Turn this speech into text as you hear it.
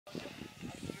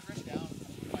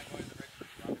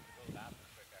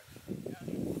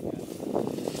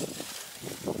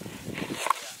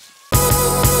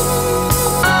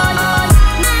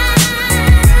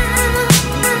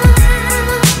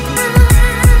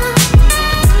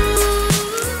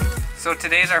So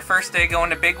today's our first day going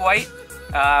to Big White.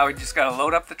 We just gotta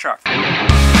load up the truck.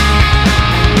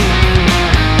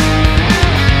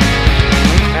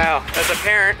 Now, as a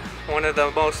parent, one of the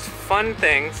most fun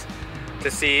things to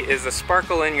see is the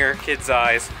sparkle in your kids'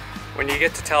 eyes when you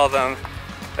get to tell them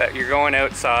that you're going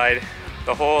outside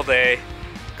the whole day,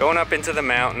 going up into the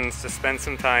mountains to spend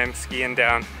some time skiing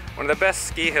down one of the best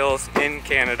ski hills in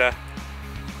Canada,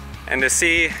 and to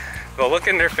see the look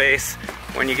in their face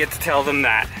when you get to tell them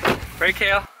that. Right,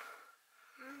 Kale?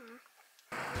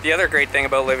 Mm-hmm. The other great thing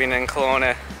about living in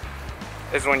Kelowna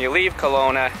is when you leave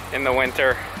Kelowna in the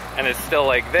winter and it's still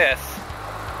like this,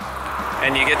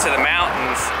 and you get to the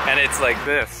mountains and it's like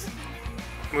this.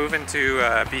 Moving to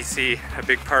BC, a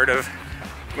big part of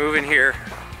moving here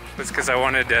was because I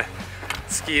wanted to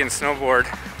ski and snowboard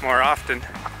more often.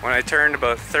 When I turned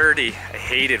about 30, I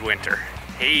hated winter.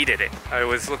 Hated it.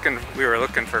 We were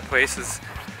looking for places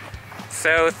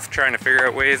south, trying to figure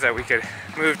out ways that we could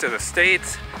move to the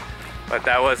States, but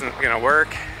that wasn't gonna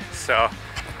work. So I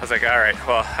was like, all right,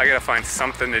 well, I gotta find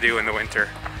something to do in the winter.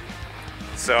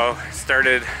 So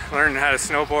started learning how to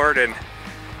snowboard in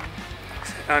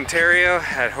Ontario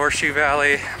at Horseshoe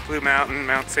Valley, Blue Mountain,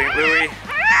 Mount St. Louis.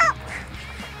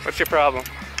 What's your problem?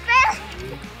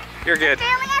 You're good.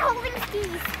 Failing at holding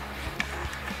skis.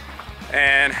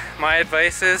 And my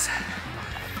advice is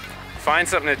find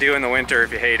something to do in the winter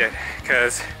if you hate it,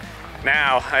 because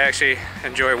now I actually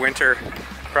enjoy winter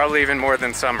probably even more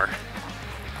than summer.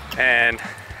 And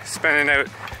spending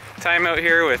time out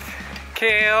here with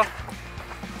Kale.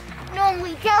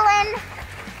 Normally Dylan.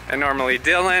 And normally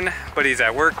Dylan, but he's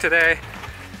at work today,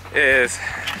 is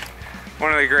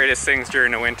one of the greatest things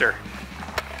during the winter.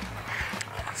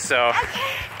 So,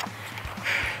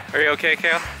 are you okay,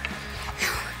 Kale?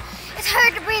 It's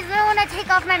hard to breathe when I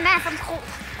take off my mask. I'm cold.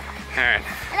 Alright.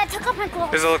 And I took off my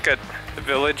gloves. Here's a look at the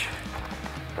village,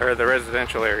 or the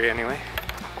residential area anyway.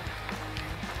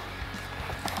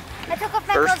 I took off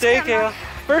my gloves. First day, Kale.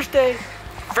 First day.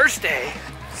 First day.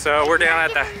 So we're down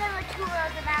at the...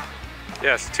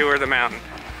 Yes, tour the mountain.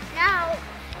 Now.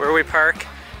 Where we park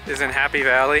is in Happy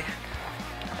Valley,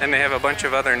 and they have a bunch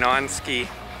of other non-ski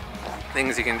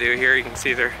things you can do here. You can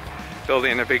see they're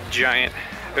building a big giant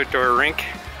outdoor rink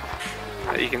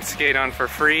that you can skate on for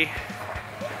free.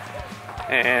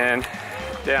 And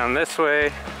down this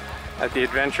way at the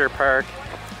adventure park,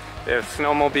 they have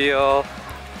snowmobile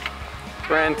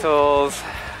rentals,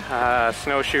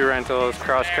 snowshoe rentals,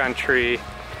 cross country,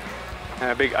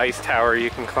 and a big ice tower you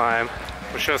can climb.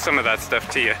 We'll show some of that stuff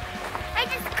to you. I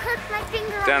just clipped my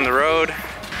finger down the road.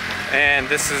 And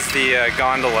this is the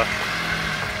gondola.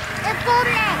 The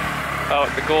golden egg. Oh,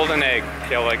 the golden egg,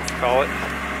 Kale likes to call it.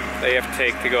 That you have to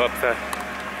take to go up to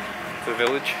the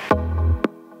village.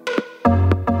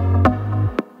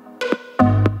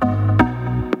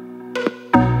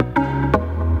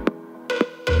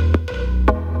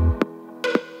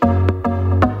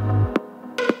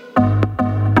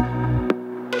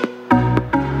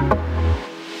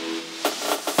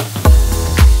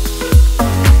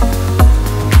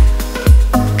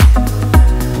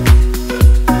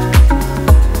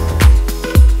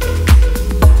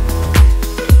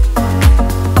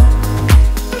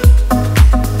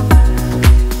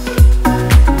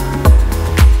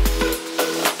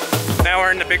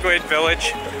 Big White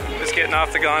Village, just getting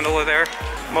off the gondola there.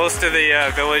 Most of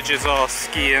the village is all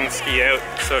ski in, ski out,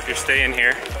 so if you're staying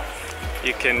here,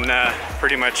 you can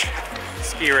pretty much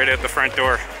ski right out the front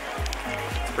door.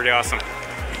 It's pretty awesome.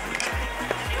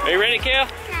 Are you ready, Kale?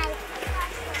 No.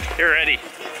 You're ready.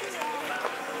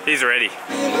 He's ready.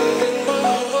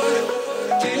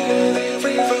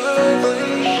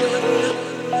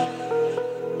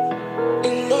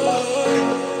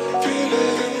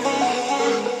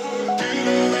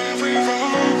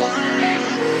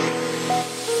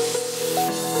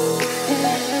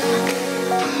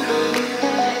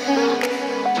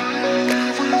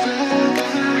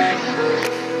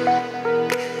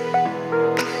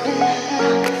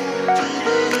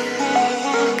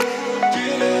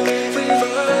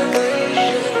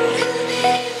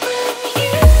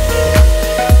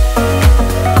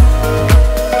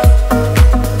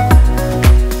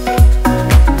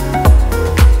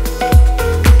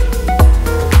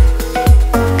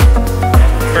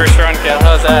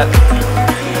 How's that?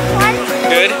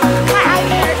 Good?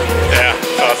 Yeah,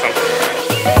 it's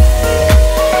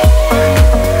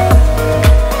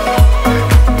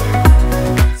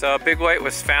awesome. So Big White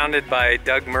was founded by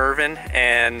Doug Mervyn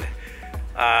and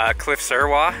Cliff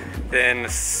Serwa. In the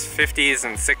 50s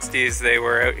and 60s they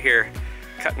were out here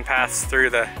cutting paths through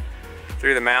the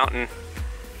mountain,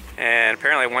 and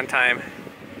apparently one time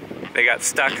they got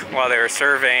stuck while they were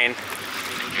surveying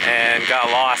and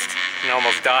got lost and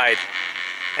almost died.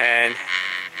 And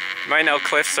you might know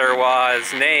Cliff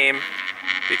Surwa's name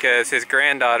because his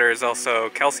granddaughter is also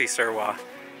Kelsey Surwa,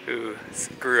 who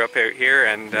grew up out here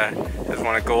and has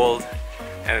won a gold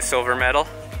and a silver medal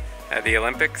at the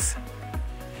Olympics.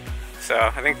 So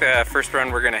I think the first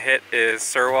run we're gonna hit is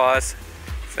Surwa's.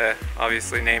 It's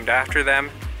obviously named after them,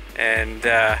 and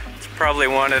it's probably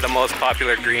one of the most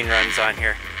popular green runs on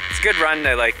here. It's a good run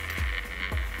to like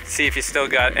see if you still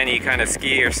got any kind of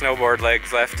ski or snowboard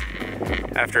legs left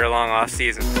after a long off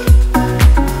season.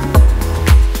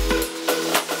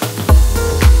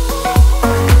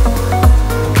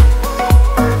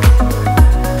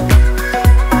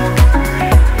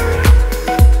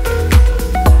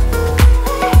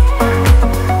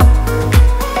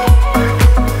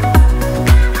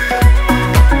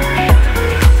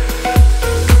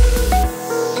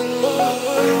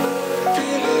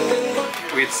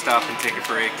 Stop and take a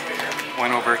break.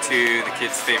 Went over to the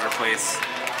kids' favorite place,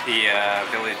 the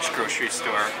village grocery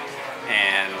store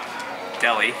and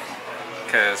deli.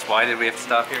 Because why did we have to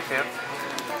stop here, Cam?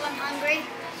 Because I'm hungry,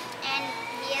 and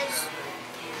he is.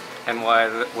 And why?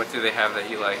 What do they have that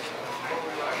you like?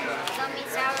 Gummy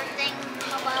sour thing,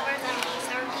 Malbovers, and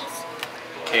Sarkies.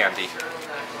 Candy.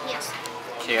 Yes.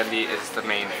 Candy is the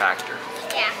main factor.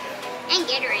 Yeah. And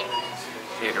Gatorade.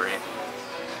 Gatorade.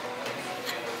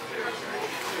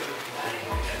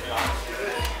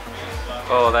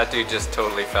 Oh, that dude just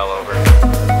totally fell over.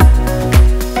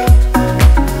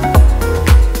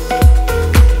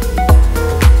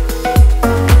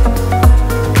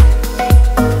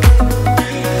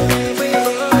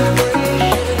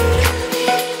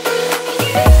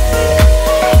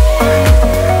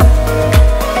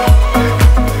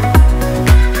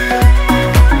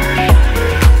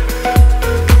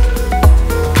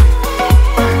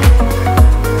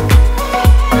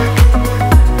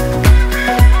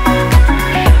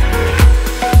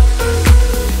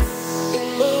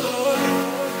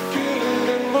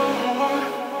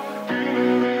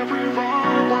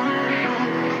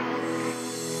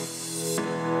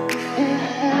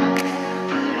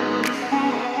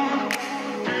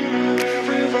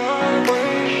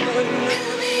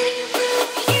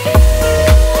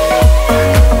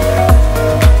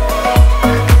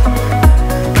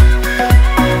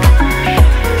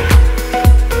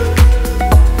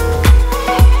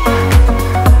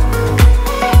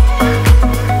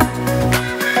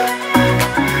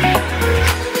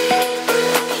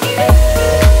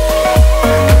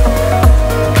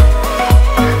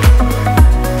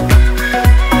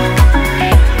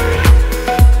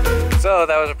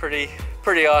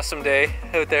 Pretty awesome day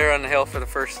out there on the hill for the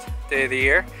first day of the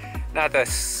year. Not the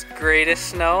greatest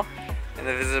snow and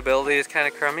the visibility is kind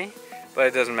of crummy, but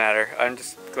it doesn't matter. I'm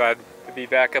just glad to be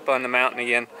back up on the mountain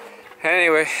again.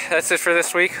 Anyway, that's it for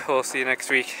this week. We'll see you next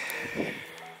week.